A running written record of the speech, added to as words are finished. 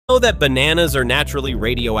Know that bananas are naturally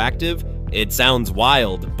radioactive? It sounds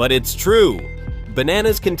wild, but it's true.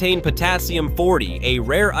 Bananas contain potassium-40, a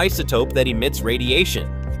rare isotope that emits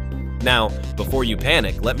radiation. Now, before you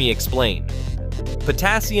panic, let me explain.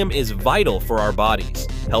 Potassium is vital for our bodies,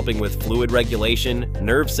 helping with fluid regulation,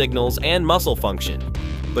 nerve signals, and muscle function.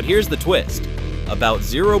 But here's the twist. About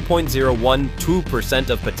 0.012%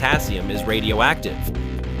 of potassium is radioactive.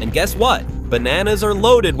 And guess what? Bananas are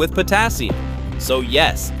loaded with potassium. So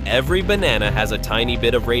yes, every banana has a tiny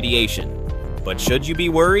bit of radiation. But should you be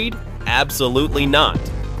worried? Absolutely not.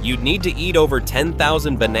 You'd need to eat over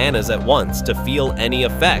 10,000 bananas at once to feel any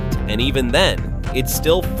effect, and even then, it's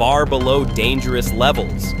still far below dangerous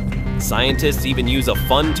levels. Scientists even use a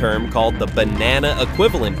fun term called the banana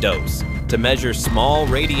equivalent dose to measure small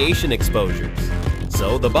radiation exposures.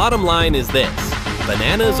 So the bottom line is this: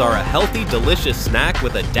 bananas are a healthy, delicious snack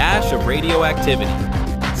with a dash of radioactivity.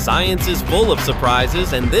 Science is full of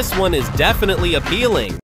surprises, and this one is definitely appealing.